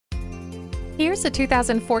Here's a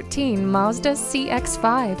 2014 Mazda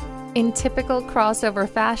CX-5. In typical crossover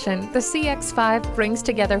fashion, the CX-5 brings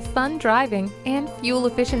together fun driving and fuel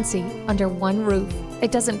efficiency under one roof.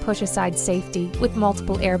 It doesn't push aside safety with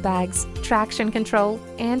multiple airbags, traction control,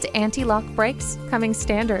 and anti-lock brakes coming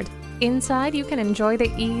standard. Inside, you can enjoy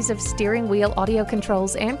the ease of steering wheel audio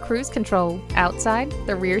controls and cruise control. Outside,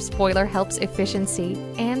 the rear spoiler helps efficiency,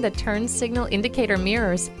 and the turn signal indicator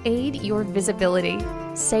mirrors aid your visibility.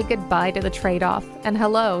 Say goodbye to the trade-off and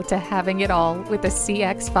hello to having it all with the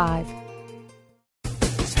CX-5.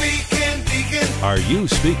 Are you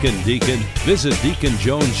speaking Deacon? Visit Deacon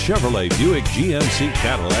Jones Chevrolet Buick GMC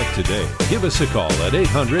Cadillac today. Give us a call at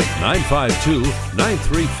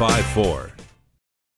 800-952-9354.